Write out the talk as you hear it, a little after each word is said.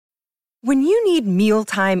When you need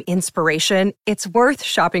mealtime inspiration, it's worth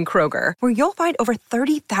shopping Kroger, where you'll find over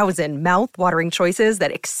 30,000 mouth-watering choices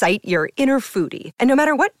that excite your inner foodie. And no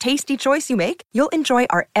matter what tasty choice you make, you'll enjoy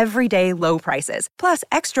our everyday low prices, plus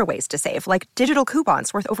extra ways to save, like digital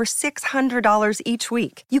coupons worth over $600 each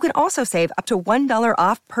week. You can also save up to $1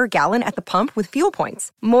 off per gallon at the pump with fuel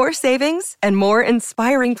points. More savings and more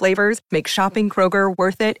inspiring flavors make shopping Kroger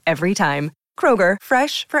worth it every time. Kroger,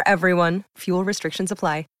 fresh for everyone. Fuel restrictions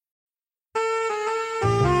apply.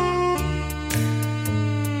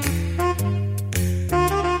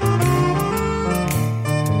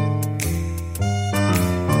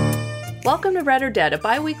 Welcome to Read or Dead, a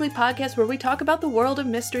bi-weekly podcast where we talk about the world of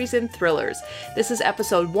mysteries and thrillers. This is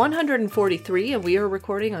episode 143, and we are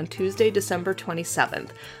recording on Tuesday, December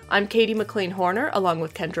 27th. I'm Katie McLean Horner, along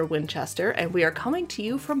with Kendra Winchester, and we are coming to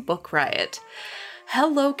you from Book Riot.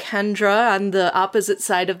 Hello, Kendra, on the opposite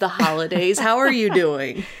side of the holidays. How are you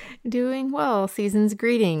doing? Doing well. Season's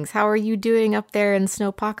greetings. How are you doing up there in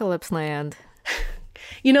Snowpocalypse land?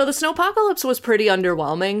 You know, the Snowpocalypse was pretty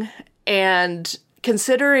underwhelming, and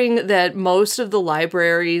considering that most of the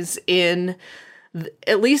libraries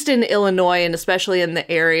at least in Illinois and especially in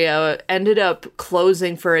the area, ended up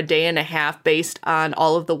closing for a day and a half based on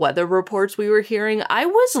all of the weather reports we were hearing, I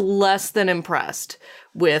was less than impressed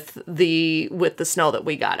with the snow that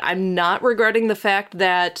we got. I'm not regretting the fact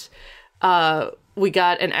that we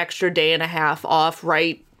got an extra day and a half off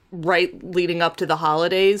right leading up to the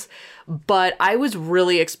holidays, but I was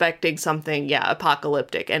really expecting something,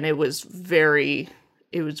 apocalyptic, and it was very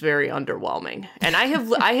underwhelming. And I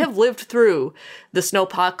have lived through the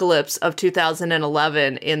snowpocalypse of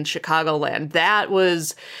 2011 in Chicagoland. That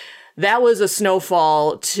was a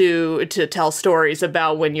snowfall to tell stories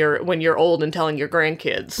about when you're old and telling your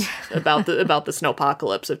grandkids about the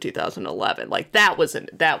snowpocalypse of 2011. Like that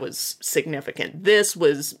was significant. This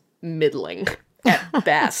was middling at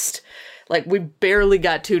best. Like, we barely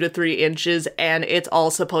got 2 to 3 inches, and it's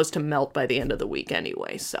all supposed to melt by the end of the week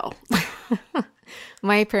anyway, so.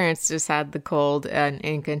 My parents just had the cold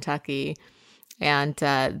in Kentucky, and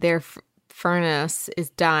their furnace is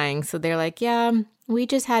dying, so they're like, yeah, we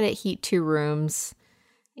just had it heat 2 rooms,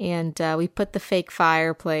 and we put the fake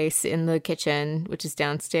fireplace in the kitchen, which is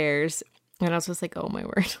downstairs, and I was just like, oh, my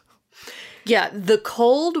word. Yeah, the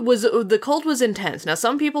cold was intense. Now,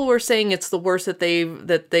 some people were saying it's the worst that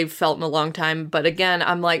they've felt in a long time. But again,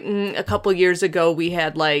 I'm like, a couple years ago we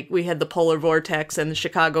had the polar vortex in the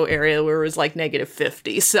Chicago area where it was like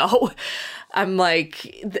 -50. So I'm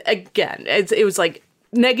like, again, it was like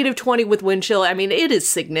 -20 with wind chill. I mean, it is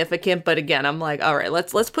significant, but again, I'm like, all right,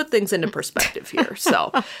 let's put things into perspective here.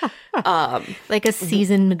 So, like a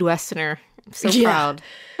seasoned Midwesterner. I'm so proud.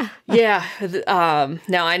 Yeah.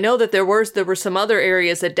 Now, I know that there were some other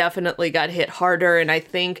areas that definitely got hit harder, and I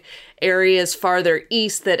think areas farther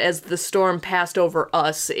east that as the storm passed over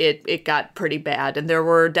us, it got pretty bad. And there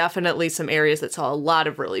were definitely some areas that saw a lot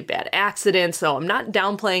of really bad accidents, so I'm not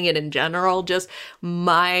downplaying it in general, just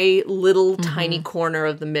my little tiny corner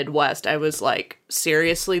of the Midwest. I was like,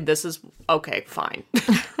 seriously, this is, okay, fine.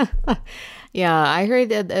 Yeah, I heard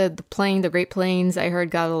the Great Plains, I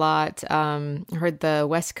heard got a lot. I heard the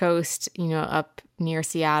West Coast, up near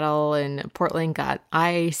Seattle and Portland got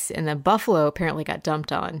ice, and then Buffalo apparently got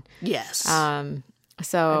dumped on. Yes. So I'm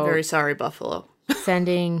very sorry, Buffalo.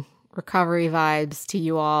 Sending recovery vibes to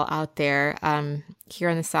you all out there. Here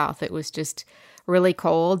in the South, it was just really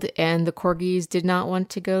cold, and the corgis did not want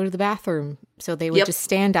to go to the bathroom. So they would just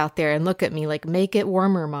stand out there and look at me like, make it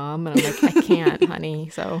warmer, Mom. And I'm like, I can't, honey.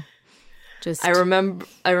 So... I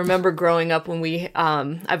remember growing up when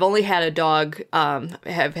I've only had a dog,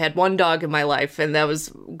 have had one dog in my life, and that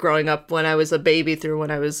was growing up when I was a baby through when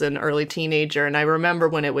I was an early teenager. And I remember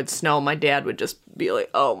when it would snow, my dad would just be like,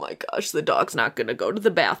 oh my gosh, the dog's not going to go to the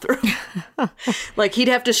bathroom. Like, he'd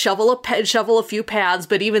have to shovel a few paths,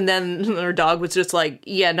 but even then our dog was just like,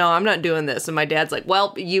 yeah, no, I'm not doing this. And my dad's like,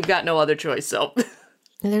 well, you've got no other choice, so...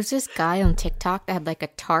 There's this guy on TikTok that had like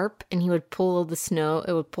a tarp, and he would pull the snow.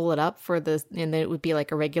 It would pull it up and then it would be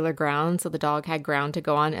like a regular ground. So the dog had ground to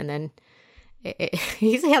go on, and then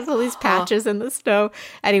he has all these patches in the snow.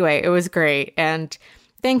 Anyway, it was great, and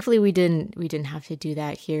thankfully we didn't have to do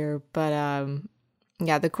that here. But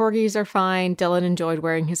yeah, the corgis are fine. Dylan enjoyed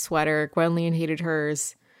wearing his sweater. Gwenlyan hated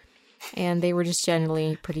hers, and they were just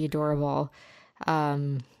generally pretty adorable.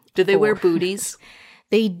 Do they wear booties?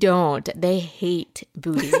 They don't. They hate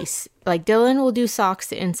booties. Like, Dylan will do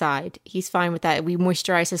socks inside. He's fine with that. We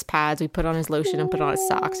moisturize his pads. We put on his lotion and put on his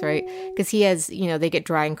socks, right? Because he has, they get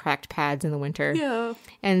dry and cracked pads in the winter. Yeah.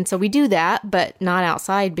 And so we do that, but not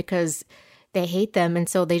outside because they hate them. And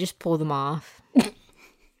so they just pull them off.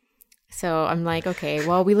 So I'm like, okay,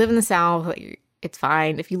 well, we live in the South. It's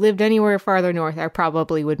fine. If you lived anywhere farther north, I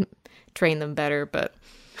probably would train them better. But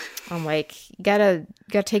I'm like, you gotta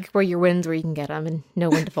take where your wins where you can get them and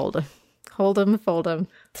know when to fold them. Hold them, fold them.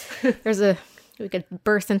 We could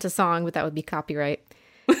burst into song, but that would be copyright.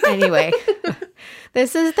 Anyway,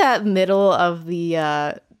 this is that middle of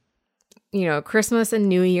the, Christmas and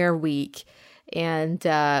New Year week. And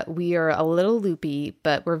we are a little loopy,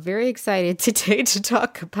 but we're very excited today to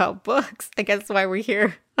talk about books. I guess that's why we're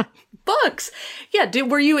here. Books. Yeah.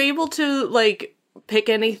 Were you able to pick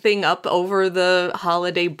anything up over the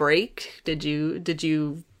holiday break? Did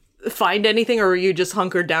you find anything, or were you just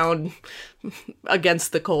hunkered down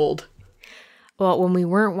against the cold? Well, when we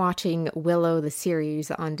weren't watching Willow, the series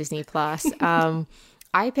on Disney Plus,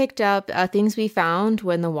 I picked up Things We Found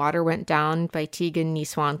When the Water Went Down by Tegan Nee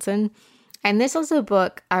Swanson. And this is a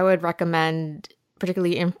book I would recommend,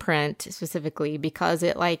 particularly in print specifically, because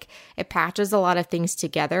it patches a lot of things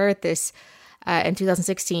together. In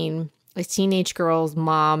 2016, this teenage girl's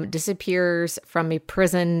mom disappears from a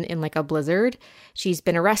prison in a blizzard. She's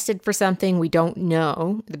been arrested for something we don't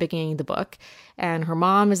know at the beginning of the book. And her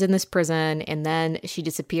mom is in this prison, and then she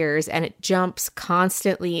disappears, and it jumps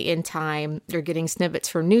constantly in time. You're getting snippets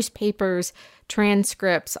from newspapers,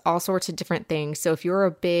 transcripts, all sorts of different things. So if you're a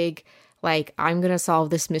big, I'm going to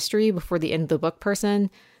solve this mystery before the end of the book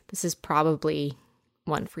person, this is probably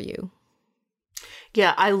one for you.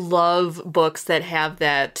 Yeah, I love books that have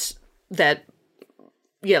that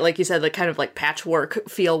like you said, kind of patchwork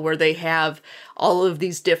feel, where they have all of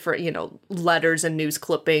these different, letters and news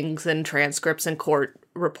clippings and transcripts and court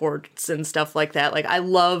reports and stuff like that. I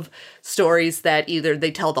love stories that either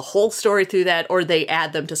they tell the whole story through that, or they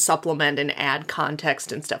add them to supplement and add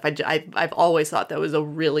context and stuff. I've always thought that was a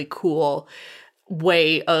really cool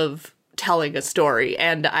way of telling a story.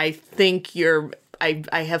 And I think I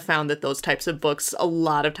have found that those types of books a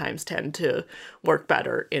lot of times tend to work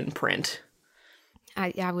better in print.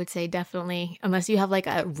 I would say definitely, unless you have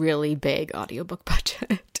a really big audiobook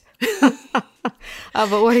budget.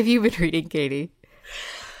 But what have you been reading, Katie?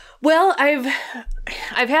 Well, I've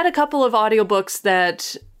had a couple of audiobooks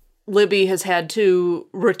that Libby has had to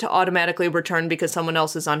automatically return because someone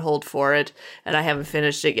else is on hold for it, and I haven't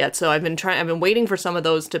finished it yet. So I've been waiting for some of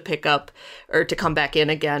those to pick up or to come back in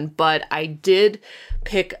again. But I did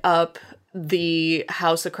pick up The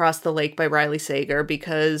House Across the Lake by Riley Sager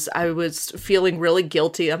because I was feeling really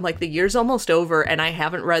guilty. I'm like, the year's almost over and I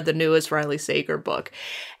haven't read the newest Riley Sager book.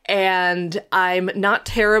 And I'm not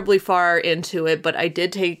terribly far into it, but I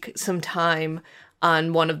did take some time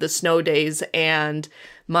on one of the snow days, and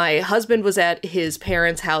my husband was at his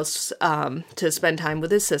parents' house to spend time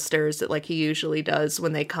with his sisters, like he usually does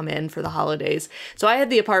when they come in for the holidays. So I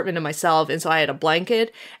had the apartment to myself, and so I had a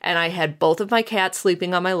blanket, and I had both of my cats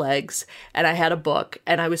sleeping on my legs, and I had a book,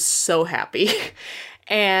 and I was so happy.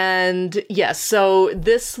 And yes, so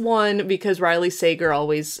this one, because Riley Sager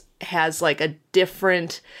always has a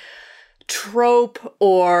different trope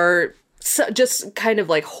or just kind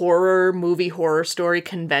of horror story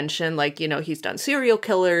convention. He's done serial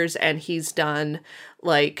killers, and he's done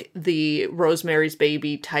the Rosemary's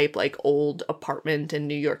Baby type, old apartment in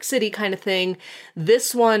New York City kind of thing.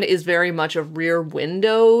 This one is very much a Rear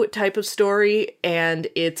Window type of story, and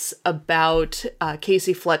it's about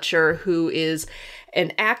Casey Fletcher, who is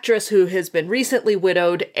an actress who has been recently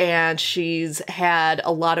widowed, and she's had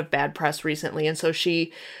a lot of bad press recently, and so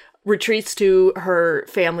she retreats to her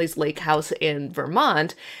family's lake house in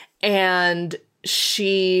Vermont, and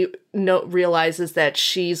she realizes that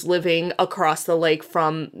she's living across the lake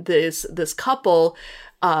from this couple,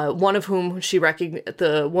 one of whom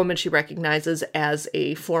the woman she recognizes as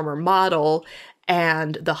a former model,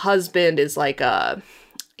 and the husband is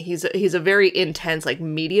he's a very intense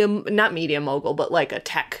not media mogul, but a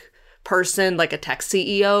tech person, a tech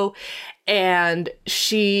CEO, and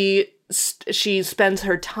she spends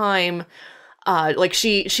her time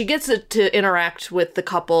she gets to interact with the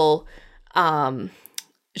couple,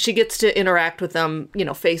 she gets to interact with them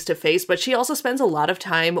face to face, but she also spends a lot of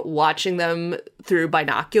time watching them through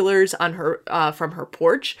binoculars on her from her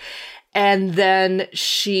porch. And then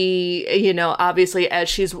she, obviously as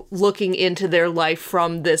she's looking into their life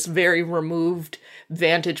from this very removed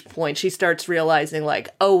vantage point, she starts realizing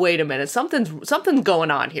oh, wait a minute, something's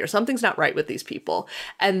going on here. Something's not right with these people.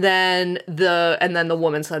 And then the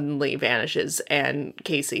woman suddenly vanishes, and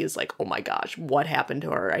Casey is like, oh my gosh, what happened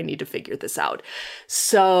to her? I need to figure this out.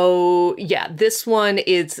 So yeah, this one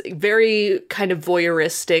is very kind of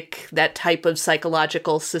voyeuristic, that type of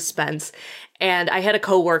psychological suspense. And I had a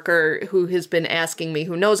coworker who has been asking me,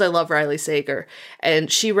 who knows I love Riley Sager,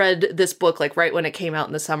 and she read this book like right when it came out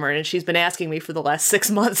in the summer, and she's been asking me for the last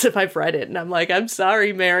 6 months if I've read it. And I'm like, I'm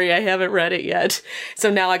sorry, Mary, I haven't read it yet.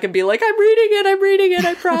 So now I can be like, I'm reading it,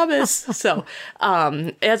 I promise. So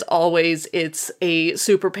as always, it's a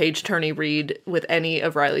super page-turning read with any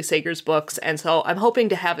of Riley Sager's books. And so I'm hoping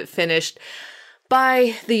to have it finished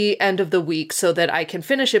by the end of the week so that I can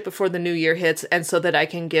finish it before the new year hits and so that I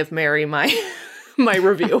can give Mary my my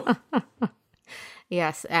review.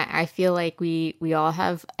 Yes, I feel like we all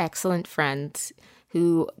have excellent friends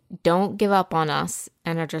who don't give up on us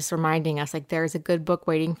and are just reminding us like there's a good book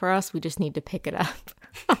waiting for us. We just need to pick it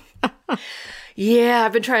up. Yeah,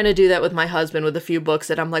 I've been trying to do that with my husband with a few books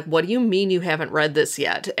that I'm like, what do you mean you haven't read this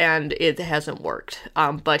yet? And it hasn't worked.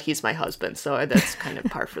 But he's my husband, so that's kind of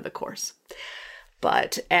par for the course.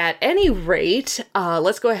 But at any rate,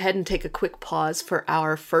 let's go ahead and take a quick pause for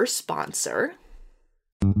our first sponsor.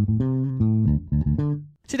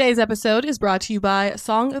 Today's episode is brought to you by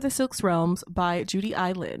Song of the Six Realms by Judy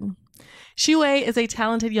I. Lin. Xue is a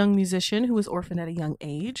talented young musician who was orphaned at a young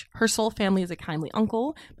age. Her sole family is a kindly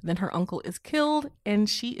uncle, but then her uncle is killed, and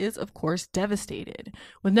she is, of course, devastated.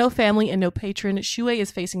 With no family and no patron, Xue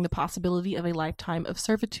is facing the possibility of a lifetime of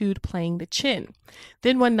servitude playing the qin.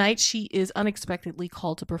 Then one night, she is unexpectedly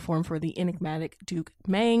called to perform for the enigmatic Duke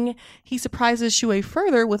Meng. He surprises Xue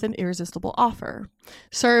further with an irresistible offer.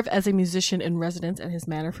 Serve as a musician in residence at his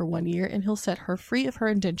manor for 1 year, and he'll set her free of her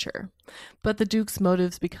indenture. But the Duke's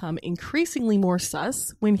motives become increasingly more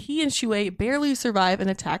sus when he and Xue barely survive an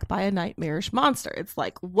attack by a nightmarish monster. It's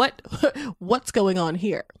like, what's going on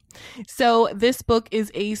here? So this book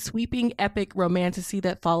is a sweeping epic romantasy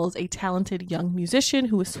that follows a talented young musician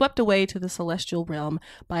who is swept away to the celestial realm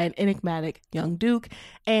by an enigmatic young duke.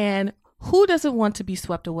 And who doesn't want to be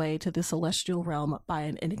swept away to the celestial realm by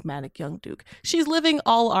an enigmatic young duke? She's living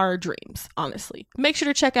all our dreams, honestly. Make sure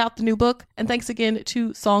to check out the new book. And thanks again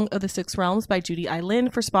to Song of the Six Realms by Judy I.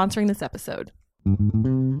 Lin for sponsoring this episode.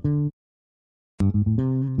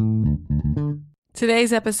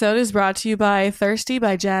 Today's episode is brought to you by Thirsty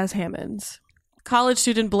by Jazz Hammonds. College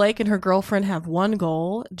student Blake and her girlfriend have one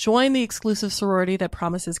goal: join the exclusive sorority that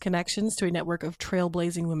promises connections to a network of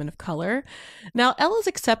trailblazing women of color. Now, Ella's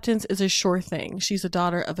acceptance is a sure thing. She's a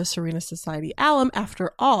daughter of a Serena Society alum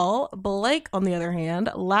after all. Blake, on the other hand,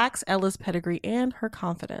 lacks Ella's pedigree and her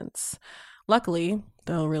confidence. Luckily,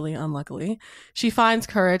 though really unluckily, she finds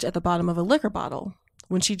courage at the bottom of a liquor bottle.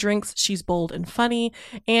 When she drinks, she's bold and funny,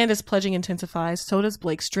 and as pledging intensifies, so does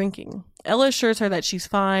Blake's drinking. Ella assures her that she's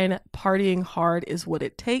fine, partying hard is what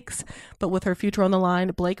it takes, but with her future on the line,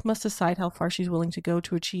 Blake must decide how far she's willing to go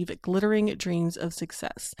to achieve glittering dreams of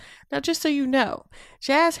success. Now, just so you know,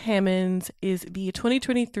 Jazz Hammonds is the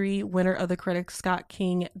 2023 winner of the Critics Scott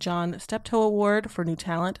King John Steptoe Award for New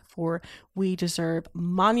Talent for We Deserve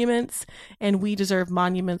Monuments, and We Deserve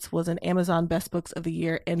Monuments was an Amazon Best Books of the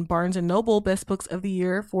Year and Barnes & Noble Best Books of the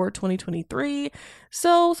Year for 2023,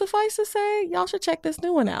 so suffice to say, y'all should check this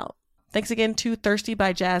new one out. Thanks again to Thirsty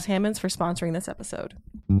by Jazz Hammonds for sponsoring this episode.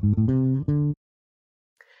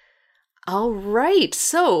 All right,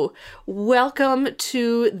 so welcome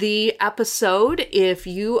to the episode. If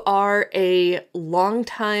you are a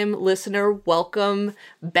longtime listener, welcome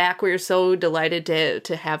back. We're so delighted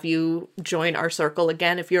to have you join our circle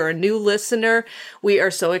again. If you're a new listener, we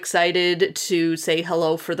are so excited to say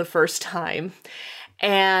hello for the first time.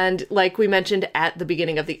 And like we mentioned at the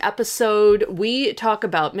beginning of the episode, we talk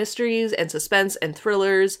about mysteries and suspense and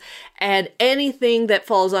thrillers and anything that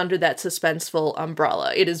falls under that suspenseful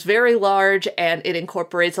umbrella. It is very large and it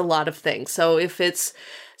incorporates a lot of things. So if it's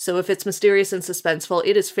mysterious and suspenseful,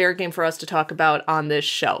 it is fair game for us to talk about on this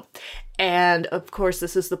show. And of course,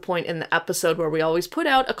 this is the point in the episode where we always put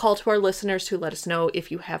out a call to our listeners to let us know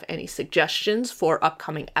if you have any suggestions for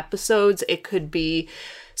upcoming episodes. It could be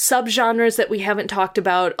subgenres that we haven't talked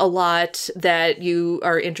about a lot that you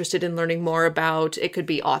are interested in learning more about. It could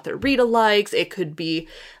be author read-alikes. It could be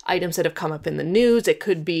items that have come up in the news. It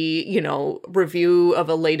could be, review of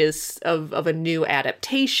a new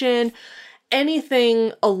adaptation.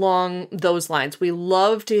 Anything along those lines. We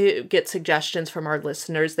love to get suggestions from our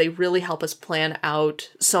listeners. They really help us plan out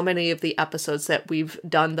so many of the episodes that we've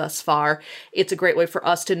done thus far. It's a great way for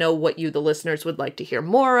us to know what you, the listeners, would like to hear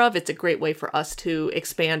more of. It's a great way for us to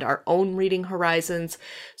expand our own reading horizons.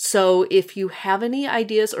 So if you have any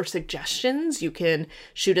ideas or suggestions, you can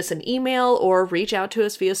shoot us an email or reach out to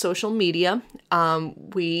us via social media.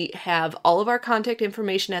 We have all of our contact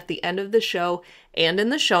information at the end of the show and in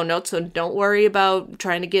the show notes, so don't worry about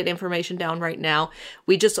trying to get information down right now.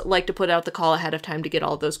 We just like to put out the call ahead of time to get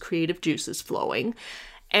all those creative juices flowing.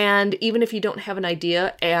 And even if you don't have an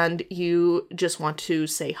idea and you just want to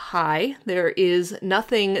say hi, there is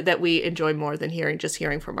nothing that we enjoy more than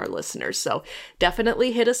hearing from our listeners. So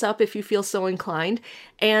definitely hit us up if you feel so inclined.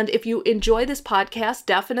 And if you enjoy this podcast,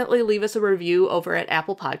 definitely leave us a review over at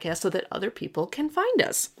Apple Podcasts so that other people can find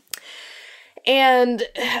us. And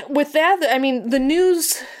with that, I mean, the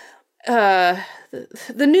news, the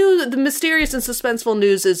mysterious and suspenseful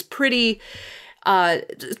news is been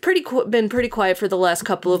pretty quiet for the last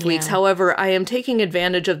couple of weeks. However, I am taking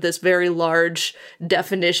advantage of this very large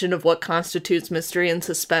definition of what constitutes mystery and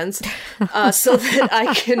suspense, so that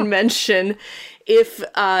I can mention, if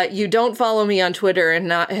you don't follow me on Twitter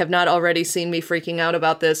and have not already seen me freaking out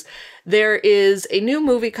about this, there is a new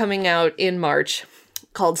movie coming out in March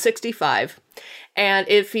called 65, and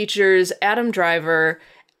it features Adam Driver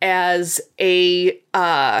as a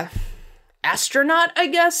astronaut, I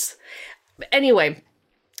guess. Anyway,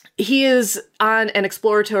 he is on an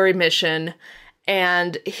exploratory mission,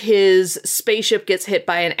 and his spaceship gets hit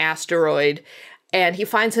by an asteroid, and he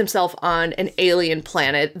finds himself on an alien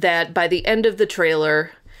planet that by the end of the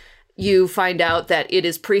trailer, you find out that it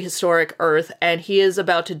is prehistoric Earth, and he is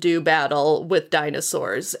about to do battle with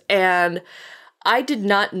dinosaurs. And I did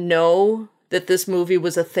not know that this movie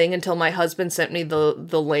was a thing until my husband sent me the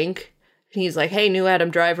link. He's like, hey, new Adam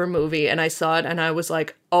Driver movie. And I saw it and I was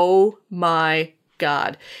like, oh my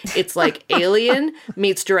God. It's like Alien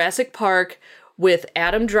meets Jurassic Park with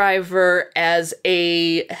Adam Driver as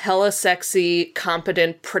a hella sexy,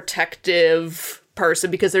 competent, protective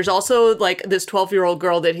person, because there's also like this 12-year-old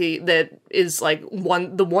girl that is like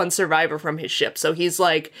the one survivor from his ship. So he's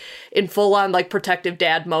like in full on like protective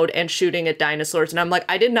dad mode and shooting at dinosaurs. And I'm like,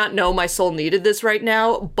 I did not know my soul needed this right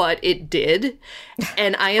now, but it did.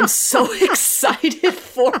 And I am so excited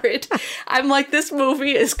for it. I'm like, this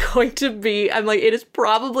movie is going to be, I'm like, it is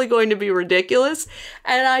probably going to be ridiculous.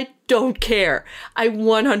 And I don't care. I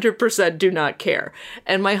 100% do not care.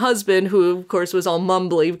 And my husband, who of course was all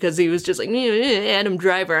mumbly because he was just like, Adam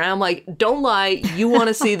Driver. And I'm like, don't lie. You want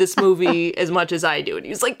to see this movie as much as I do. And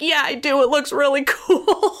he's like, yeah, I do. It looks really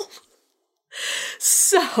cool.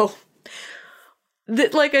 So,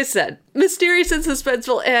 like I said, mysterious and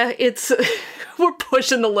suspenseful. It's we're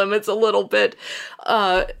pushing the limits a little bit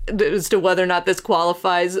as to whether or not this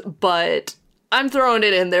qualifies, but I'm throwing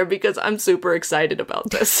it in there because I'm super excited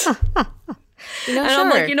about this. I'm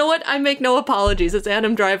like, you know what? I make no apologies. It's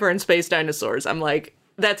Adam Driver and space dinosaurs. I'm like,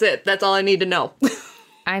 that's it. That's all I need to know.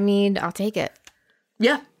 I mean, I'll take it.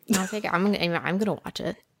 Yeah. I'll take it. I'm gonna watch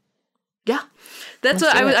it. Yeah. That's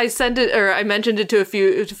what I sent it, or I mentioned it to a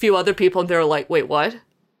few other people, and they were like, wait, what?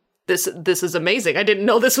 This is amazing. I didn't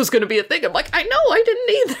know this was going to be a thing. I'm like, I know, I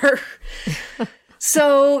didn't either.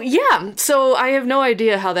 So, yeah. So I have no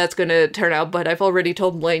idea how that's going to turn out, but I've already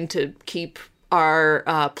told Blaine to keep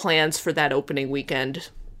our plans for that opening weekend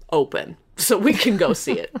open so we can go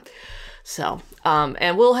see it. So,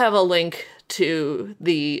 and we'll have a link to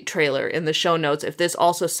the trailer in the show notes if this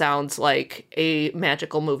also sounds like a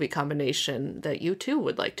magical movie combination that you too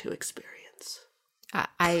would like to experience.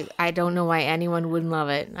 I don't know why anyone wouldn't love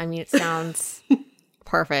it. I mean, it sounds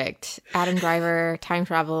perfect. Adam Driver, time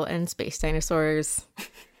travel, and space dinosaurs.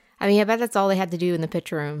 I mean, I bet that's all they had to do in the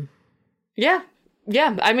pitch room. Yeah.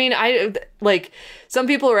 Yeah. I mean, some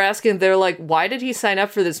people were asking, they're like, why did he sign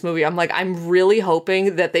up for this movie? I'm like, I'm really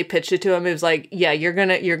hoping that they pitched it to him. It was like, yeah, you're going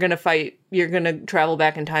to travel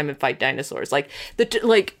back in time and fight dinosaurs. Like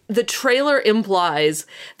the trailer implies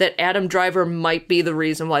that Adam Driver might be the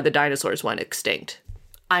reason why the dinosaurs went extinct.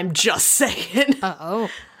 I'm just saying. Uh-oh.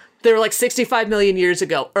 They were like 65 million years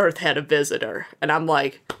ago, Earth had a visitor. And I'm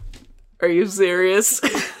like, are you serious?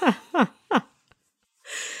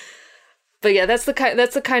 But yeah, that's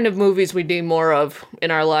the kind of movies we need more of in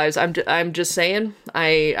our lives. I'm just saying.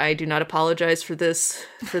 I do not apologize for this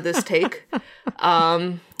take.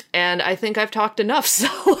 And I think I've talked enough, so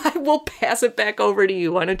I will pass it back over to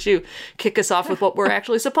you. Why don't you kick us off with what we're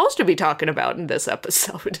actually supposed to be talking about in this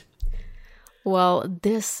episode? Well,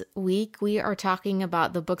 this week we are talking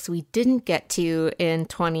about the books we didn't get to in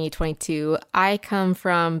 2022. I come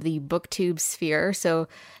from the BookTube sphere, so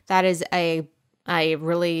that is a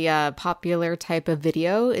really popular type of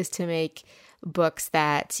video, is to make books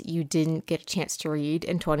that you didn't get a chance to read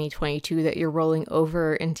in 2022 that you're rolling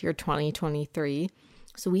over into your 2023.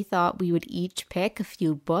 So we thought we would each pick a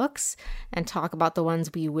few books and talk about the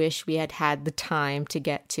ones we wish we had the time to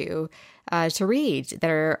get to read, that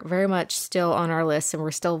are very much still on our list and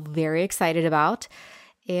we're still very excited about.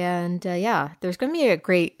 And there's going to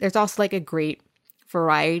be there's also like a great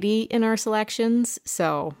variety in our selections.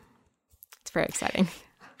 So it's very exciting.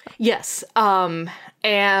 Yes. And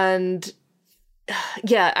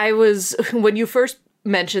yeah, I was, when you first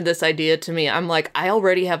mentioned this idea to me, I'm like, I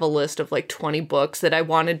already have a list of like 20 books that I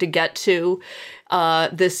wanted to get to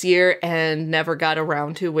this year and never got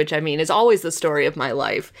around to, which I mean is always the story of my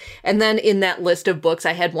life. And then in that list of books,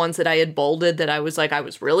 I had ones that I had bolded that I was like, I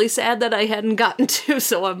was really sad that I hadn't gotten to.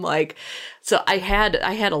 So I'm like, so I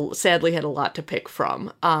sadly had a lot to pick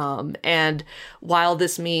from. And while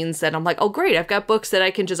this means that I'm like, oh great, I've got books that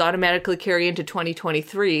I can just automatically carry into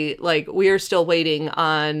 2023, like we are still waiting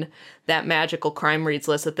on that magical crime reads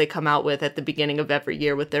list that they come out with at the beginning of every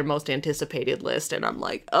year with their most anticipated list. And I'm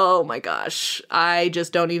like, oh my gosh, I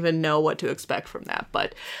just don't even know what to expect from that.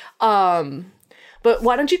 But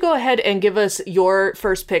why don't you go ahead and give us your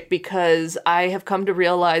first pick, because I have come to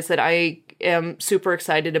realize that I am super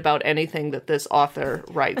excited about anything that this author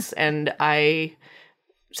writes. And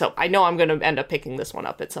so I know I'm going to end up picking this one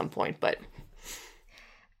up at some point, but.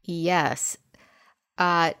 Yes.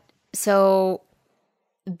 So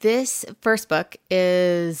this first book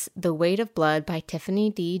is The Weight of Blood by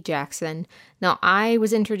Tiffany D. Jackson. Now, I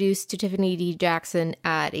was introduced to Tiffany D. Jackson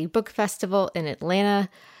at a book festival in Atlanta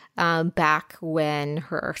back when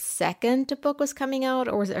her second book was coming out,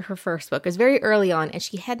 or was it her first book? It was very early on, and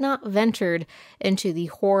she had not ventured into the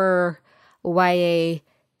horror YA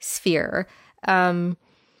sphere. So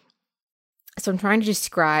I'm trying to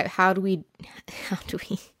describe, how do we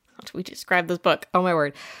describe this book? Oh my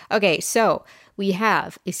word. Okay, so we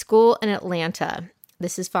have a school in Atlanta.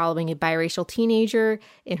 This is following a biracial teenager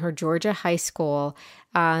in her Georgia high school,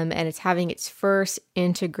 and it's having its first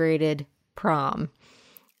integrated prom.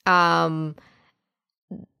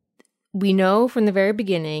 We know from the very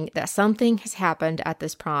beginning that something has happened at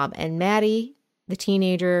this prom, and Maddie, the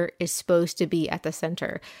teenager, is supposed to be at the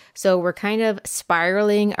center. So we're kind of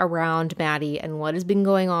spiraling around Maddie and what has been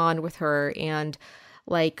going on with her. And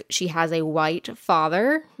like, she has a white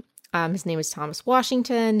father. His name is Thomas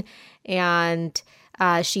Washington, and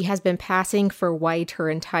she has been passing for white her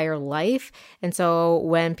entire life. And so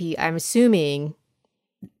when I'm assuming,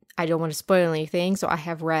 I don't want to spoil anything, so I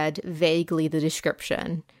have read vaguely the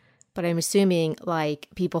description, but I'm assuming like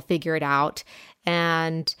people figure it out.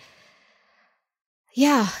 And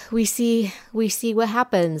yeah, we see what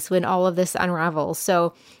happens when all of this unravels.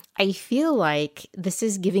 So I feel like this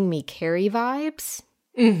is giving me Carrie vibes.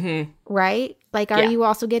 Mm-hmm. Right? Like, are you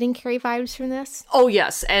also getting Carrie vibes from this? Oh,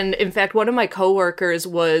 yes. And in fact, one of my coworkers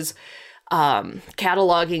was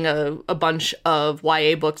cataloging a bunch of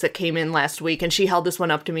YA books that came in last week, and she held this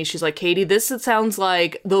one up to me. She's like, Katie, this sounds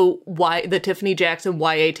like the Tiffany Jackson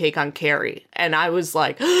YA take on Carrie. And I was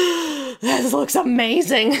like, this looks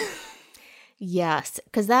amazing. Yes,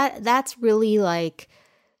 because that's really like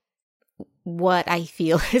what I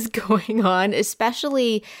feel is going on,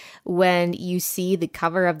 especially when you see the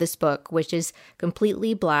cover of this book, which is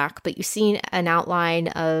completely black, but you see an outline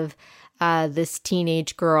of this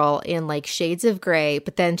teenage girl in like shades of gray,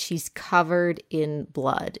 but then she's covered in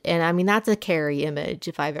blood. And I mean, that's a Carrie image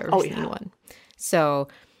if I've ever seen one. So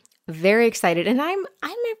very excited. And I'm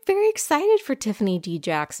very excited for Tiffany D.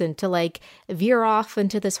 Jackson to like veer off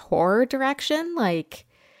into this horror direction. Like,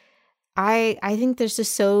 I think this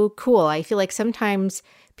is so cool. I feel like sometimes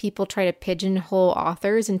people try to pigeonhole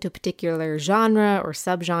authors into a particular genre or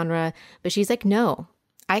subgenre, but she's like, no,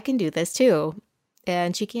 I can do this too.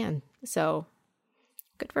 And she can. So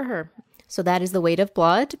good for her. So that is The Weight of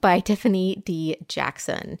Blood by Tiffany D.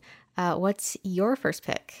 Jackson. What's your first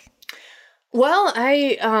pick? Well,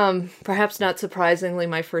 I, perhaps not surprisingly,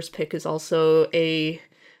 my first pick is also a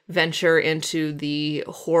venture into the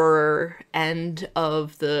horror end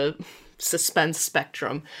of the suspense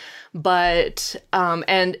spectrum. But,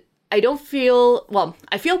 and I feel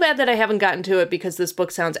bad that I haven't gotten to it because this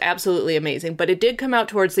book sounds absolutely amazing, but it did come out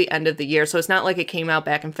towards the end of the year. So it's not like it came out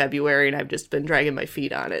back in February and I've just been dragging my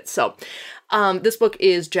feet on it. So, this book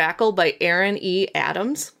is Jackal by Erin E.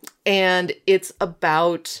 Adams, and it's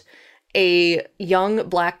about a young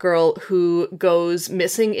Black girl who goes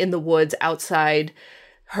missing in the woods outside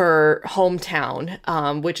her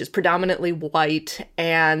hometown, which is predominantly white,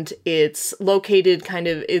 and it's located kind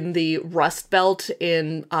of in the Rust Belt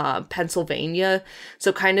in Pennsylvania.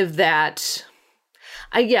 So kind of that,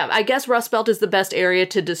 I guess Rust Belt is the best area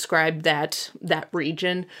to describe that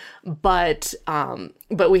region. But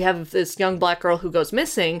we have this young Black girl who goes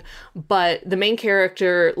missing, but the main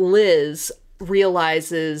character, Liz,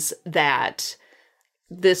 realizes that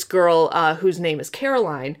this girl, whose name is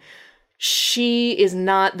Caroline, she is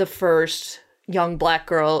not the first young Black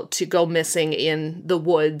girl to go missing in the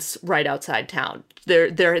woods right outside town.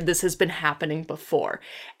 This has been happening before.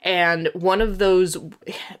 And one of those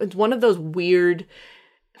weird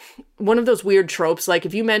one of those weird tropes. Like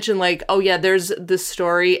if you mention like, oh yeah, there's this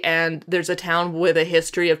story and there's a town with a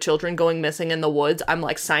history of children going missing in the woods, I'm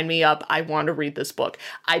like, sign me up. I want to read this book.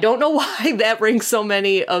 I don't know why that rings so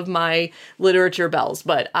many of my literature bells,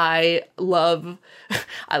 but I love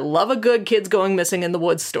a good kids going missing in the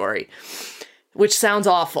woods story, which sounds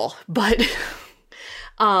awful, but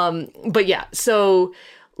yeah, so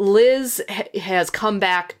Liz has come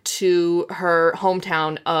back to her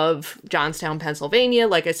hometown of Johnstown, Pennsylvania.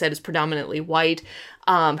 Like I said, is predominantly white.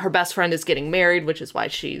 Her best friend is getting married, which is why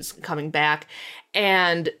she's coming back.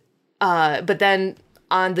 And, but then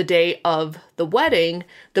on the day of the wedding,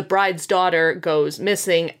 the bride's daughter goes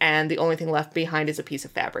missing, and the only thing left behind is a piece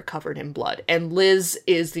of fabric covered in blood. And Liz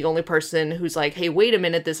is the only person who's like, hey, wait a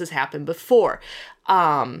minute, this has happened before.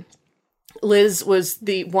 Liz was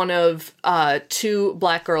the one of 2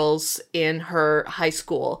 black girls in her high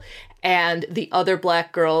school, and the other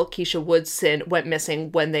black girl, Keisha Woodson, went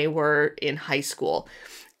missing when they were in high school.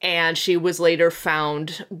 And she was later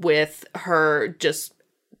found with her just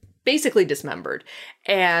basically dismembered.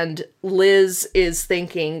 And Liz is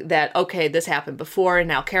thinking that, okay, this happened before, and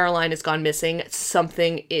now Caroline has gone missing.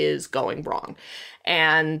 Something is going wrong.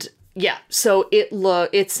 And yeah, so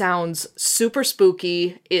it sounds super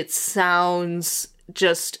spooky. It sounds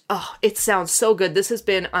it sounds so good. This has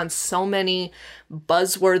been on so many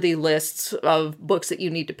buzzworthy lists of books that you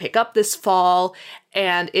need to pick up this fall.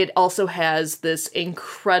 And it also has this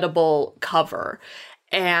incredible cover.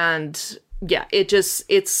 And yeah,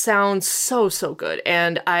 it sounds so good.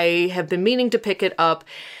 And I have been meaning to pick it up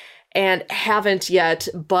and haven't yet,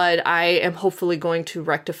 but I am hopefully going to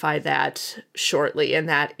rectify that shortly, and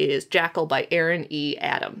that is Jackal by Erin E.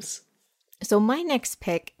 Adams. So my next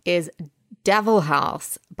pick is Devil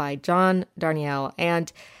House by John Darnielle,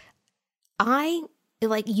 and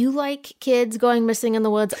you like kids going missing in the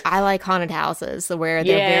woods. I like haunted houses where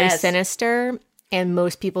they're very sinister and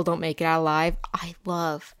most people don't make it out alive. I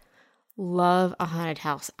love a haunted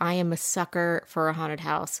house. I am a sucker for a haunted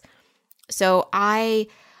house. So I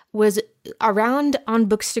was around on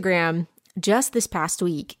Bookstagram just this past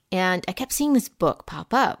week, and I kept seeing this book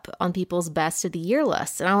pop up on people's best of the year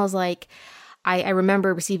lists. And I was like, I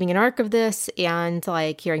remember receiving an arc of this and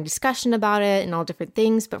like hearing discussion about it and all different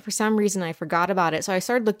things, but for some reason I forgot about it. So I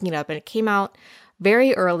started looking it up, and it came out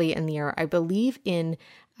very early in the year, I believe in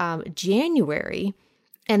January.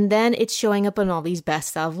 And then it's showing up on all these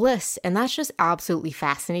best of lists. And that's just absolutely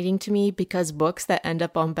fascinating to me, because books that end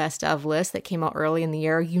up on best of lists that came out early in the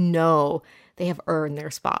year, they have earned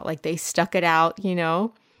their spot. Like they stuck it out,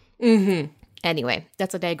 Mm-hmm. Anyway,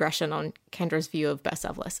 that's a digression on Kendra's view of best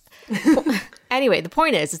of lists. Anyway, the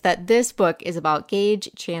point is that this book is about Gage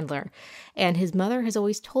Chandler. And his mother has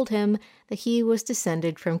always told him that he was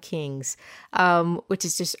descended from kings, which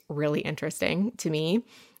is just really interesting to me.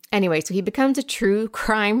 Anyway, so he becomes a true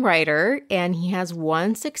crime writer, and he has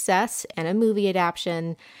one success and a movie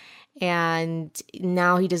adaptation, and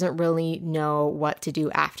now he doesn't really know what to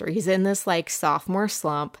do after. He's in this like sophomore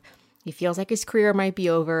slump. He feels like his career might be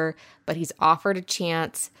over, but he's offered a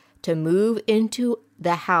chance to move into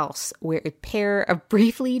the house where a pair of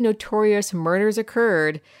briefly notorious murders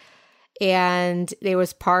occurred, and they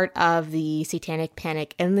was part of the Satanic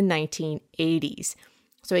Panic in the 1980s.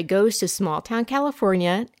 So he goes to small town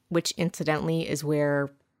California, which incidentally is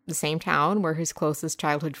where the same town where his closest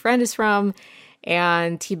childhood friend is from,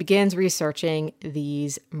 and he begins researching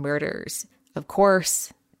these murders. Of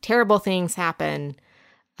course, terrible things happen.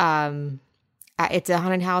 It's a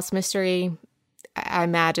haunted house mystery. I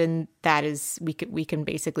imagine that is we can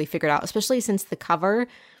basically figure it out, especially since the cover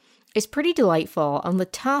is pretty delightful. On the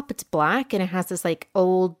top, it's black and it has this like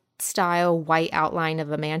old style white outline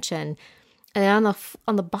of a mansion. And then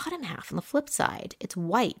on the bottom half, on the flip side, it's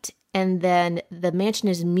white. And then the mansion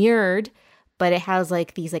is mirrored, but it has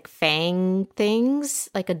like these like fang things,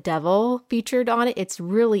 like a devil featured on it. It's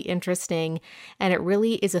really interesting. And it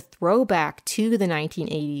really is a throwback to the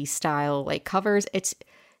 1980s style like covers. It's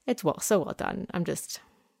so well done. I'm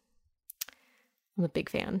a big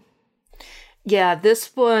fan. Yeah,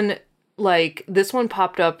 this one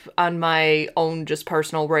popped up on my own just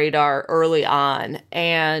personal radar early on.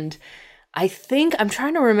 And I'm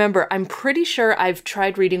trying to remember, I'm pretty sure I've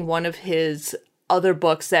tried reading one of his other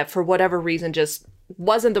books that for whatever reason just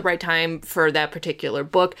wasn't the right time for that particular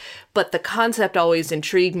book, but the concept always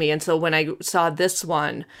intrigued me. And so when I saw this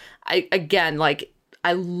one, I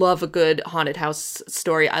love a good haunted house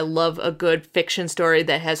story. I love a good fiction story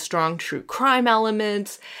that has strong true crime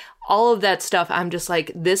elements. All of that stuff, I'm just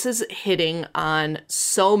like, this is hitting on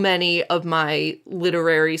so many of my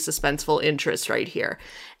literary suspenseful interests right here.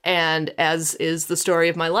 and as is the story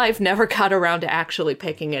of my life, never got around to actually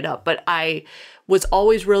picking it up. But I was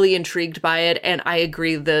always really intrigued by it, and I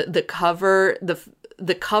agree the cover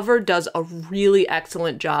does a really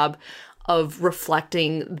excellent job of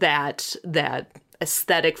reflecting that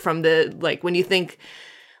aesthetic from the, like, when you think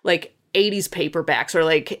like 80s paperbacks or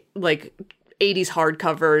like 80s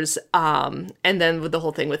hardcovers, and then with the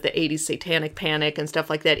whole thing with the 80s satanic panic and stuff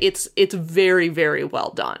like that, it's very, very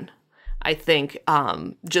well done. I think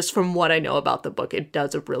just from what I know about the book, it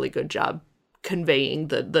does a really good job conveying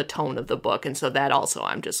the tone of the book. And so that also,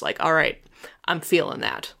 I'm just like, all right, I'm feeling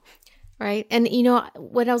that. Right. And,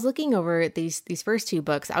 when I was looking over these first two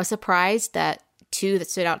books, I was surprised that two that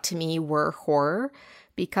stood out to me were horror,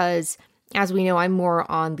 because as we know, I'm more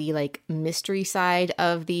on the like mystery side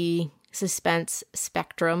of the suspense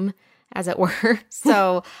spectrum, as it were.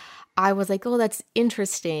 So I was like, oh, that's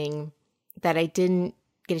interesting that I didn't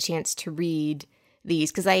get a chance to read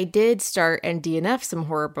these, because I did start and DNF some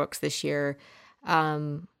horror books this year.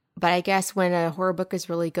 But I guess when a horror book is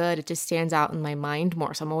really good, it just stands out in my mind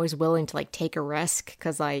more. So I'm always willing to like take a risk,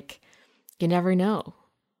 because like you never know.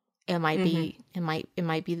 It might be my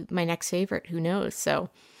next favorite. Who knows? So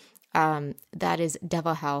that is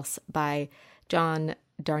Devil House by John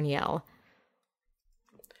Darnielle.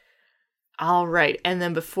 All right. And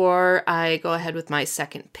then before I go ahead with my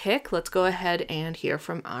second pick, let's go ahead and hear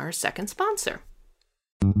from our second sponsor.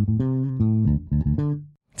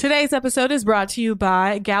 Today's episode is brought to you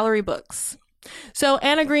by Gallery Books. So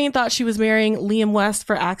Anna Green thought she was marrying Liam West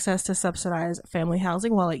for access to subsidized family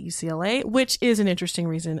housing while at UCLA, which is an interesting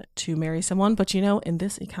reason to marry someone, but in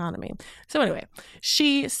this economy. So anyway,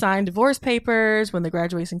 she signed divorce papers when the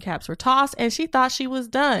graduation caps were tossed, and she thought she was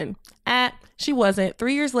done. She wasn't.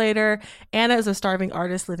 3 years later, Anna is a starving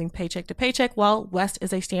artist living paycheck to paycheck, while West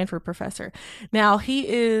is a Stanford professor. Now, he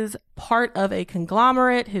is part of a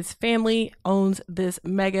conglomerate. His family owns this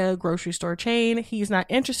mega grocery store chain. He's not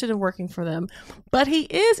interested in working for them, but he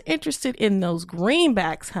is interested in those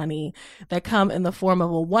greenbacks, honey, that come in the form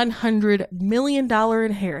of a $100 million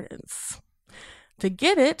inheritance. To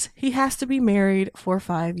get it, he has to be married for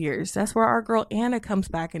 5 years. That's where our girl Anna comes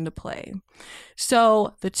back into play.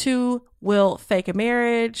 So the two will fake a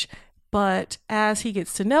marriage, but as he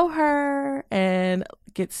gets to know her and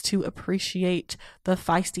gets to appreciate the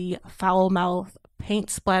feisty, foul-mouthed,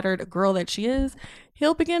 paint-splattered girl that she is,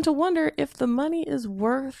 he'll begin to wonder if the money is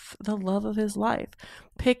worth the love of his life.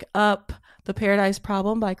 Pick up The Paradise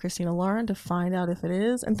Problem by Christina Lauren to find out if it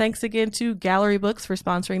is. And thanks again to Gallery Books for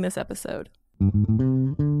sponsoring this episode.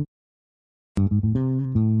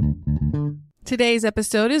 Today's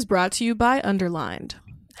episode is brought to you by Underlined.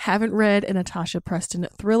 Haven't read a Natasha Preston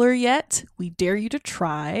thriller yet? We dare you to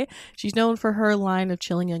try. She's known for her line of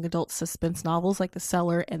chilling young adult suspense novels like The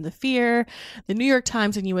Cellar and The Fear. The New York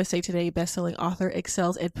Times and USA Today bestselling author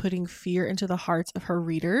excels at putting fear into the hearts of her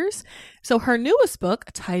readers. So her newest book,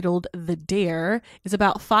 titled The Dare, is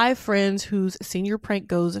about 5 friends whose senior prank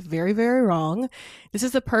goes very, very wrong. This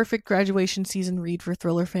is the perfect graduation season read for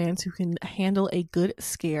thriller fans who can handle a good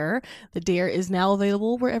scare. The Dare is now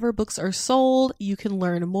available wherever books are sold. You can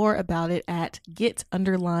learn more about it at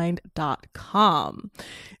getunderlined.com.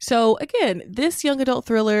 So again, this young adult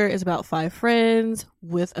thriller is about 5 friends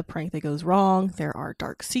with a prank that goes wrong. There are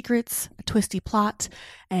dark secrets, a twisty plot,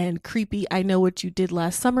 and creepy I know what you did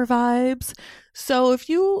last summer vibes. So if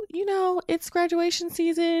it's graduation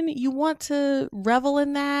season, you want to revel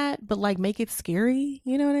in that, but like make it scary,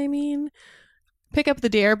 you know what I mean? Pick up The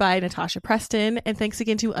Dare by Natasha Preston, and thanks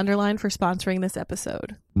again to Underline for sponsoring this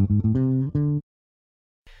episode.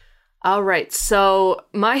 All right, so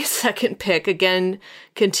my second pick, again,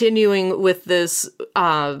 continuing with this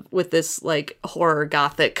like horror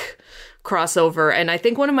gothic crossover, and I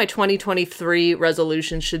think one of my 2023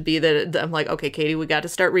 resolutions should be that I'm like, okay, Katie, we got to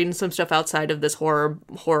start reading some stuff outside of this horror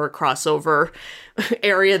crossover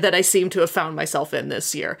area that I seem to have found myself in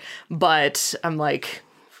this year. But I'm like,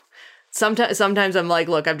 Sometimes I'm like,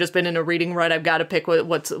 look, I've just been in a reading rut. I've got to pick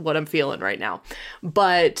what I'm feeling right now.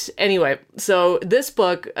 But anyway, so this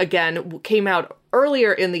book, again, came out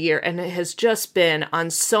earlier in the year, and it has just been on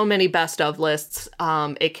so many best of lists.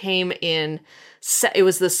 It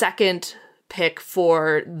was the second pick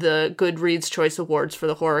for the Goodreads Choice Awards for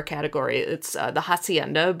the horror category. It's The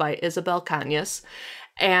Hacienda by Isabel Cañas.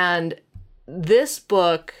 And this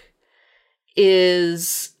book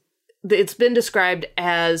it's been described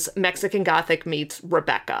as Mexican Gothic meets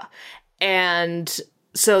Rebecca. And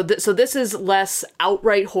so this is less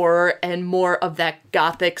outright horror and more of that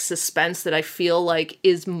Gothic suspense that I feel like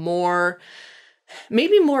is more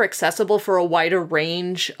maybe more accessible for a wider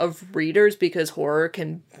range of readers, because horror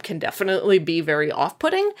can definitely be very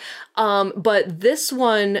off-putting. But this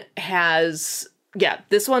one has,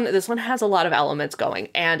 this one has a lot of elements going,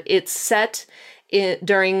 and it's set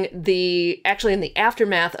during in the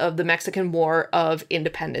aftermath of the Mexican War of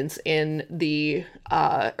Independence in the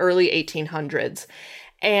early 1800s.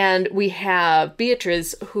 And we have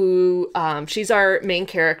Beatriz, who she's our main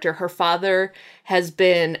character. Her father has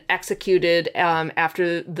been executed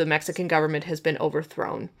after the Mexican government has been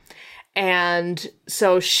overthrown. And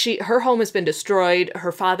so her home has been destroyed.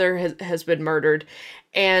 Her father has been murdered.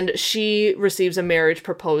 And she receives a marriage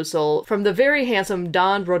proposal from the very handsome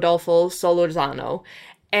Don Rodolfo Solorzano.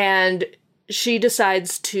 And she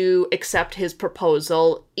decides to accept his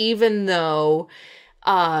proposal, even though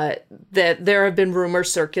that there have been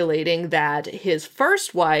rumors circulating that his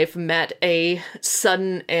first wife met a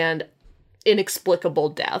sudden and inexplicable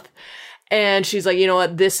death. And she's like, you know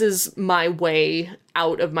what, this is my way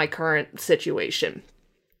out of my current situation.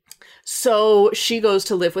 So she goes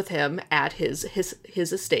to live with him at his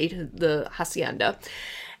estate, the hacienda.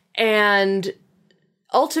 And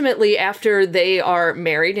ultimately, after they are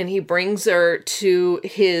married and he brings her to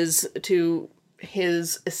his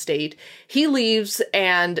estate, he leaves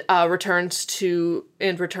and returns to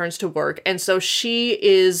work. And so she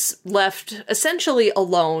is left essentially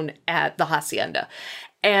alone at the hacienda.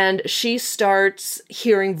 And she starts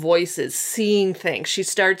hearing voices, seeing things. She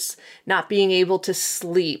starts not being able to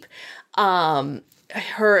sleep.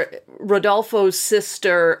 Her Rodolfo's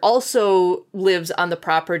sister also lives on the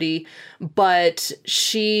property, but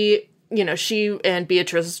she and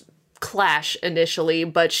Beatriz clash initially,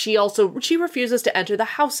 but she refuses to enter the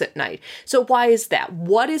house at night. So why is that?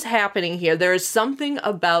 What is happening here? There is something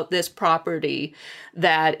about this property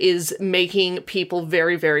that is making people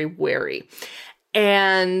very, very wary.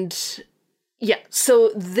 And yeah,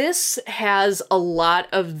 so this has a lot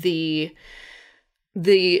of the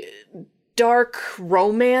dark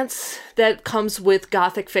romance that comes with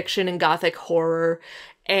Gothic fiction and Gothic horror.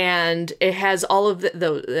 And it has all of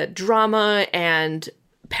the drama and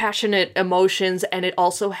passionate emotions, and it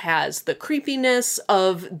also has the creepiness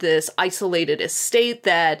of this isolated estate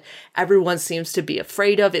that everyone seems to be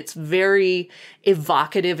afraid of. It's very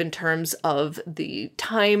evocative in terms of the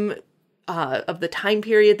time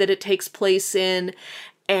period that it takes place in.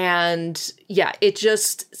 And yeah, it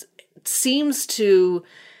just seems to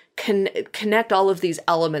connect all of these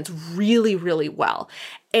elements really, really well.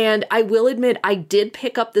 And I will admit, I did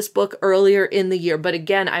pick up this book earlier in the year, but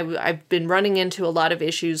again, I've been running into a lot of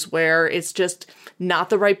issues where it's just not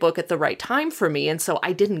the right book at the right time for me. And so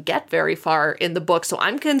I didn't get very far in the book. So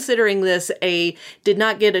I'm considering this did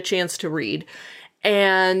not get a chance to read.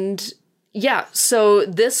 And yeah, so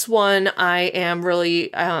this one I am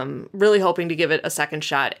really, really hoping to give it a second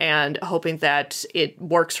shot and hoping that it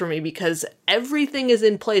works for me, because everything is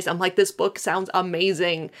in place. I'm like, this book sounds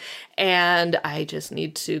amazing, and I just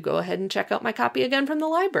need to go ahead and check out my copy again from the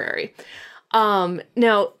library.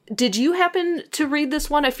 Now, did you happen to read this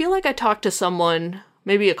one? I feel like I talked to someone,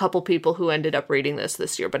 maybe a couple people who ended up reading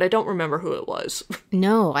this year, but I don't remember who it was.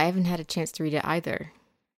 No, I haven't had a chance to read it either.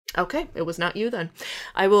 Okay, it was not you then.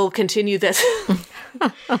 I will continue this.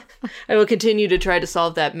 I will continue to try to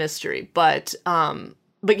solve that mystery. But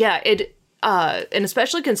yeah, and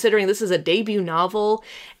especially considering this is a debut novel,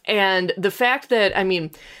 and the fact that, I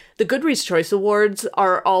mean, the Goodreads Choice Awards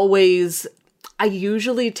are always, I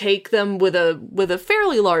usually take them with a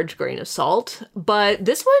fairly large grain of salt, but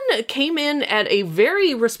this one came in at a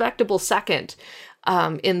very respectable second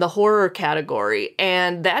in the horror category.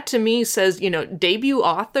 And that to me says, debut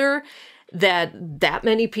author that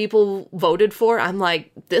many people voted for. I'm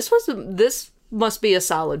like, this must be a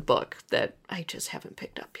solid book that I just haven't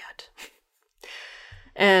picked up yet.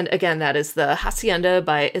 And again, that is The Hacienda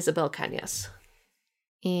by Isabel Cañas.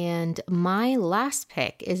 And my last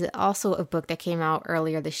pick is also a book that came out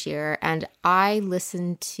earlier this year, and I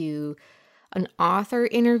listened to an author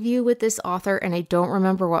interview with this author, and I don't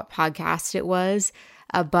remember what podcast it was,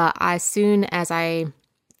 but as soon as I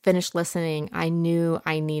finished listening, I knew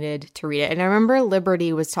I needed to read it. And I remember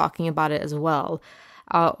Liberty was talking about it as well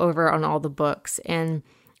over on All the Books. And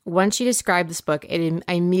when she described this book, I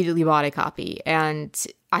immediately bought a copy. And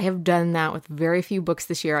I have done that with very few books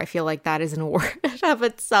this year. I feel like that is an award of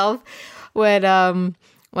itself when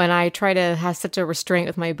I try to have such a restraint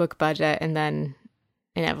with my book budget, and then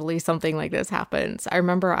inevitably something like this happens. I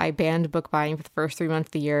remember I banned book buying for the first 3 months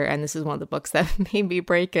of the year, and this is one of the books that made me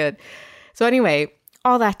break it. So anyway,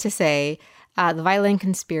 all that to say, The Violin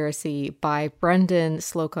Conspiracy by Brendan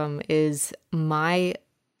Slocum is my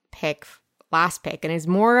pick last pick, and is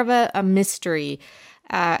more of a mystery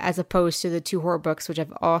as opposed to the two horror books, which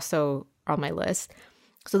I've also on my list.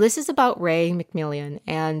 So this is about Ray McMillan,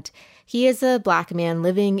 and he is a Black man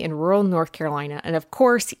living in rural North Carolina. And of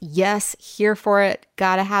course, yes, here for it.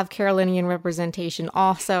 Gotta have Carolinian representation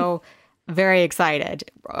also. Very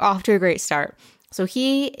excited. Off to a great start. So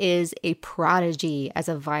he is a prodigy as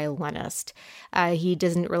a violinist. He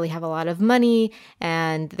doesn't really have a lot of money,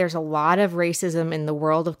 and there's a lot of racism in the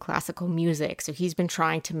world of classical music. So he's been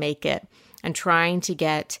trying to make it and trying to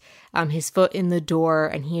get his foot in the door,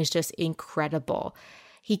 and he is just incredible.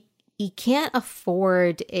 He can't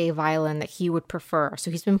afford a violin that he would prefer, so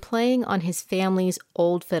he's been playing on his family's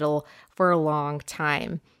old fiddle for a long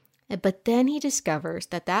time. But then he discovers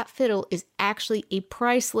that fiddle is actually a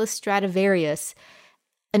priceless Stradivarius.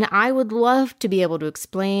 And I would love to be able to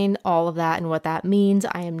explain all of that and what that means.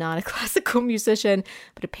 I am not a classical musician,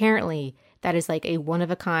 but apparently that is like a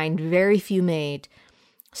one-of-a-kind, very few made.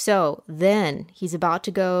 So then he's about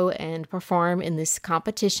to go and perform in this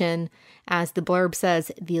competition, as the blurb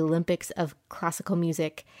says, the Olympics of classical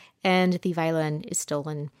music, and the violin is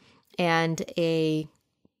stolen. And a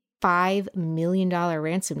 $5 million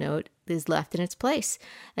ransom note is left in its place.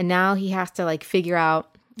 And now he has to figure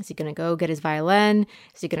out, is he going to go get his violin?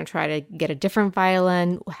 Is he going to try to get a different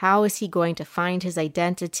violin? How is he going to find his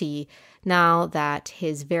identity now that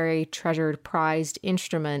his very treasured, prized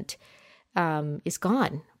instrument is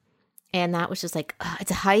gone? And that was just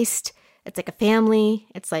it's a heist. It's like a family.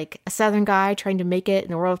 It's like a Southern guy trying to make it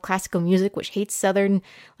in the world of classical music, which hates Southern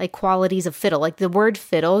qualities of fiddle. The word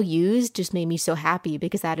fiddle used just made me so happy,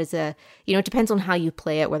 because that is it depends on how you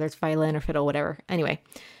play it, whether it's violin or fiddle, whatever. Anyway,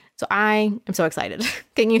 so I am so excited.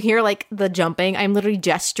 Can you hear the jumping? I'm literally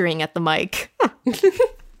gesturing at the mic.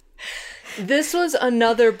 This was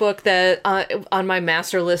another book that on my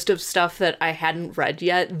master list of stuff that I hadn't read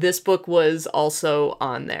yet. This book was also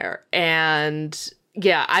on there. And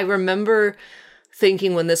yeah, I remember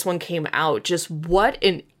thinking when this one came out, just what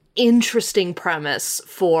an interesting premise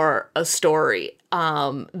for a story.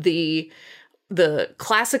 The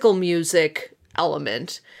classical music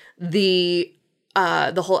element, the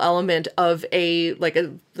whole element of like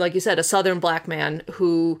you said, a Southern Black man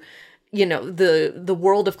who, the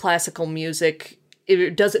world of classical music,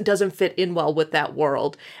 it doesn't fit in well with that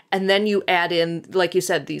world. And then you add in, like you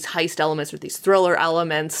said, these heist elements or these thriller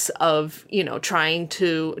elements of, trying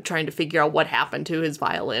to figure out what happened to his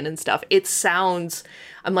violin and stuff. It sounds,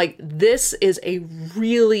 I'm like, this is a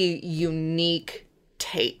really unique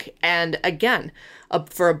take. And again,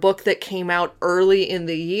 for a book that came out early in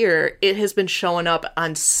the year, it has been showing up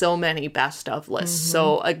on so many best of lists. Mm-hmm.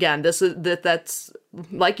 So again, that's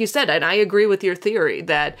like you said, and I agree with your theory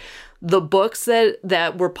that the books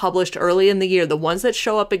that were published early in the year, the ones that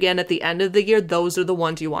show up again at the end of the year, those are the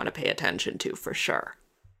ones you want to pay attention to for sure.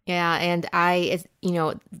 Yeah, and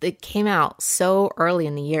it came out so early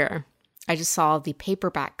in the year. I just saw the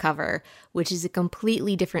paperback cover, which is a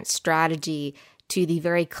completely different strategy to the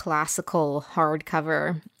very classical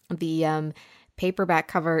hardcover. The paperback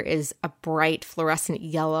cover is a bright fluorescent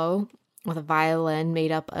yellow with a violin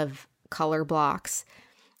made up of color blocks,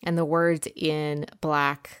 and the words in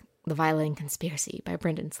black, The Violin Conspiracy by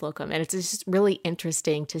Brendan Slocum. And it's just really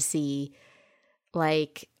interesting to see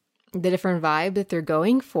the different vibe that they're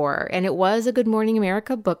going for. And it was a Good Morning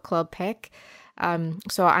America book club pick.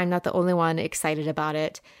 So I'm not the only one excited about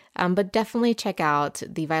it. But definitely check out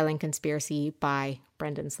The Violin Conspiracy by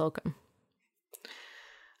Brendan Slocum.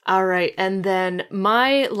 All right. And then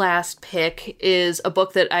my last pick is a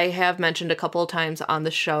book that I have mentioned a couple of times on the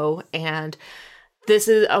show. And this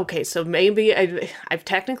is, okay, so maybe I've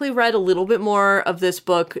technically read a little bit more of this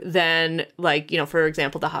book than for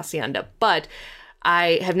example, The Hacienda. But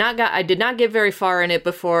I did not get very far in it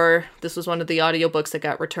before this was one of the audiobooks that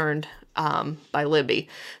got returned by Libby.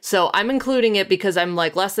 So I'm including it because I'm I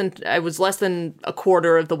was less than a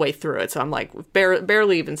quarter of the way through it. So I'm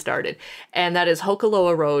barely even started. And that is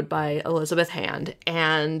Hokaloa Road by Elizabeth Hand.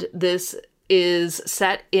 And this is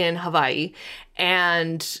set in Hawaii.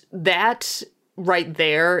 And that right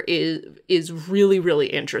there is really, really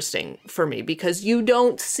interesting for me because you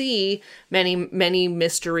don't see many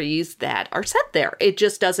mysteries that are set there. It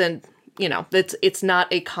just doesn't, it's not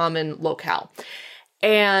a common locale.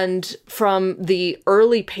 And from the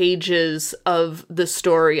early pages of the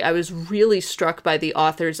story, I was really struck by the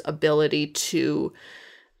author's ability to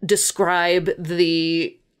describe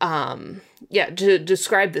the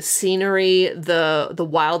describe the scenery, the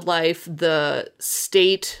wildlife, the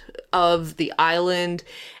state of the island,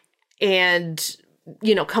 and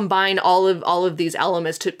combine all of these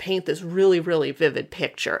elements to paint this really, really vivid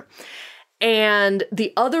picture. And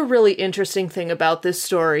the other really interesting thing about this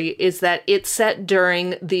story is that it's set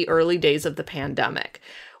during the early days of the pandemic,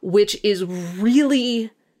 which is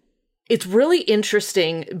it's really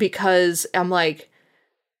interesting because I'm like,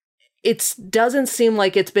 it doesn't seem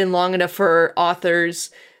like it's been long enough for authors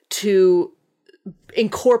to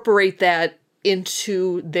incorporate that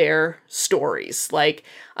into their stories. Like,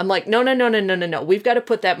 I'm like, no. We've got to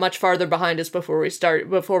put that much farther behind us before we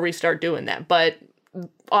start doing that. But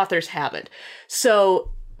authors haven't. So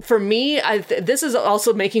for me, this is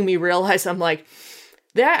also making me realize I'm like,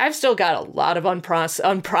 I've still got a lot of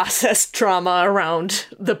unprocessed trauma around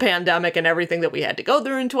the pandemic and everything that we had to go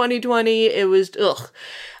through in 2020. It was,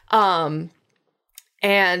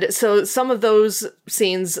 and so some of those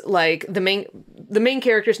scenes, like the main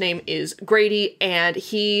character's name is Grady, and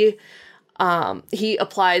he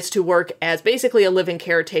applies to work as basically a living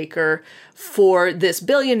caretaker for this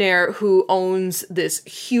billionaire who owns this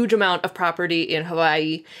huge amount of property in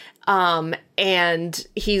Hawaii. And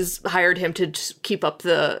he's hired him to keep up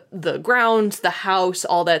the grounds, the house,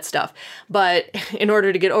 all that stuff. But in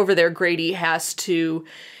order to get over there, Grady has to,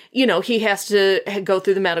 he has to go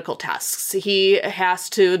through the medical tests. He has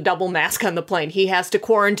to double mask on the plane. He has to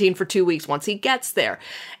quarantine for 2 weeks once he gets there.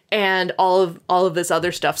 And all of this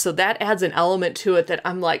other stuff. So that adds an element to it that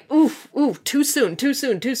I'm like, ooh, too soon.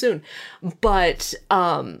 But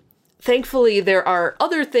thankfully there are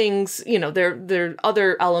other things, there are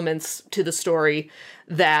other elements to the story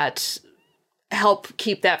that help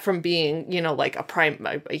keep that from being, like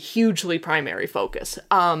a hugely primary focus.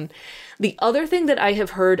 The other thing that I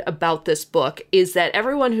have heard about this book is that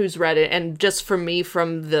everyone who's read it, and just for me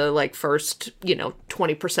from the first,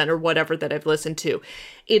 20% or whatever that I've listened to,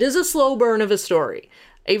 it is a slow burn of a story,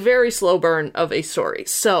 a very slow burn of a story.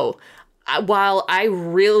 So while I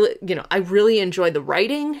really enjoy the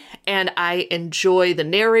writing and I enjoy the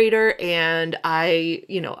narrator and I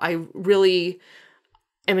really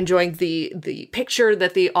am enjoying the picture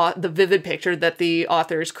that the vivid picture that the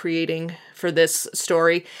author is creating for this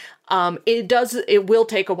story. It will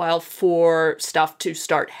take a while for stuff to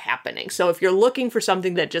start happening. So if you're looking for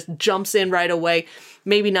something that just jumps in right away,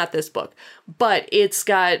 maybe not this book, but it's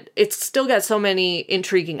still got so many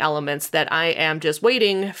intriguing elements that I am just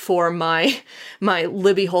waiting for my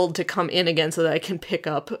Libby hold to come in again so that I can pick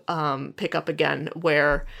up again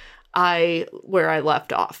where I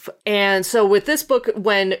left off. And so with this book,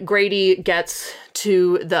 when Grady gets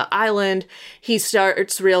to the island, he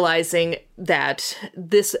starts realizing that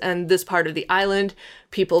this part of the island,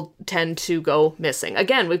 people tend to go missing.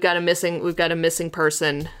 Again, we've got a missing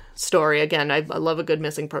person story. Again, I love a good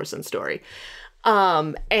missing person story.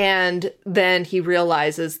 And then he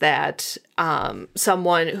realizes that one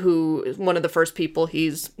of the first people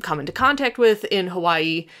he's come into contact with in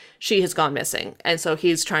Hawaii, she has gone missing. And so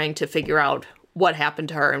he's trying to figure out what happened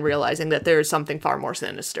to her and realizing that there's something far more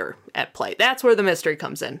sinister at play. That's where the mystery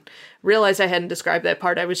comes in. Realized I hadn't described that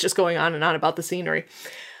part. I was just going on and on about the scenery.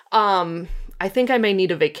 I think I may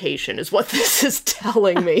need a vacation is what this is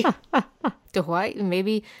telling me. To Hawaii,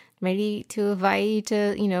 maybe to Hawaii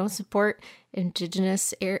to, support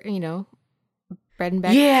indigenous bread and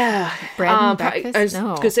breakfast. Yeah. Bread and breakfast? I was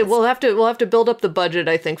going to say, we'll have to build up the budget,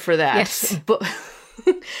 I think, for that. Yes.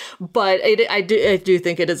 But I do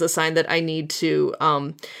think it is a sign that I need to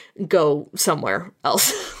go somewhere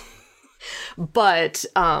else. But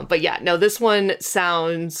yeah, no, this one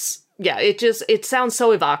sounds, it sounds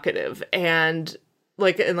so evocative, and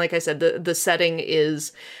like I said, the setting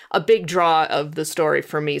is a big draw of the story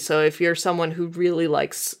for me. So if you're someone who really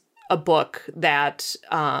likes a book that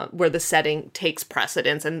where the setting takes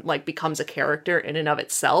precedence and becomes a character in and of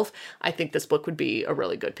itself, I think this book would be a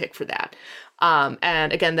really good pick for that.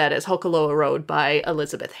 And again, that is Hokaloa Road by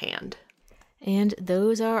Elizabeth Hand. And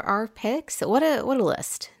those are our picks. What a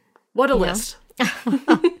list. What a list.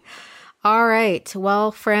 All right.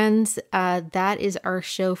 Well, friends, that is our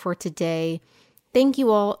show for today. Thank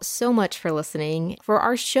you all so much for listening. For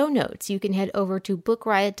our show notes, you can head over to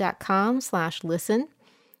bookriot.com/listen.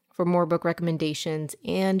 For more book recommendations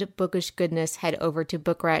and bookish goodness, head over to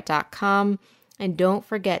bookriot.com. And don't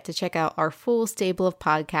forget to check out our full stable of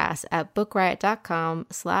podcasts at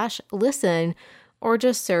bookriot.com/listen, or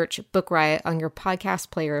just search Book Riot on your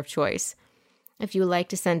podcast player of choice. If you would like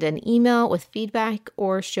to send an email with feedback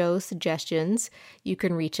or show suggestions, you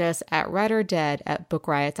can reach us at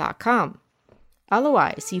readordead@bookriot.com.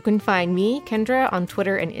 Otherwise, you can find me, Kendra, on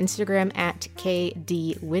Twitter and Instagram at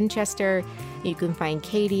KDWinchester. You can find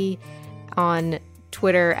Katie on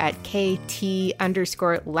Twitter at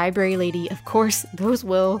KT_LibraryLady. Of course, those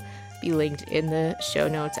will be linked in the show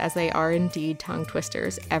notes, as they are indeed tongue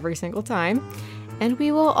twisters every single time. And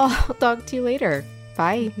we will all talk to you later.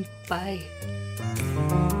 Bye. Bye.